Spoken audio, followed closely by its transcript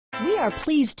We are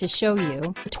pleased to show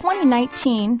you the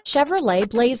 2019 Chevrolet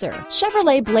Blazer.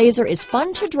 Chevrolet Blazer is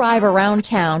fun to drive around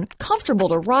town, comfortable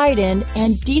to ride in,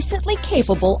 and decently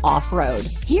capable off-road.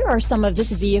 Here are some of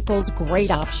this vehicle's great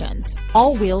options: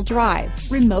 all-wheel drive,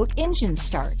 remote engine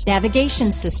start,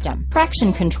 navigation system,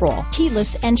 traction control,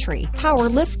 keyless entry, power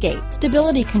liftgate,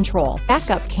 stability control,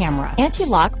 backup camera,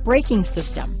 anti-lock braking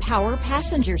system, power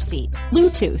passenger seat,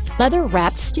 Bluetooth,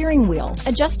 leather-wrapped steering wheel,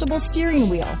 adjustable steering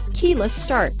wheel, keyless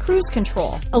start, cruise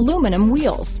control, aluminum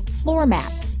wheels, floor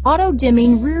mats,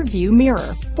 auto-dimming rear view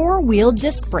mirror, four-wheel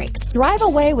disc brakes. Drive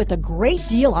away with a great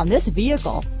deal on this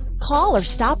vehicle. Call or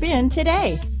stop in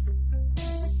today.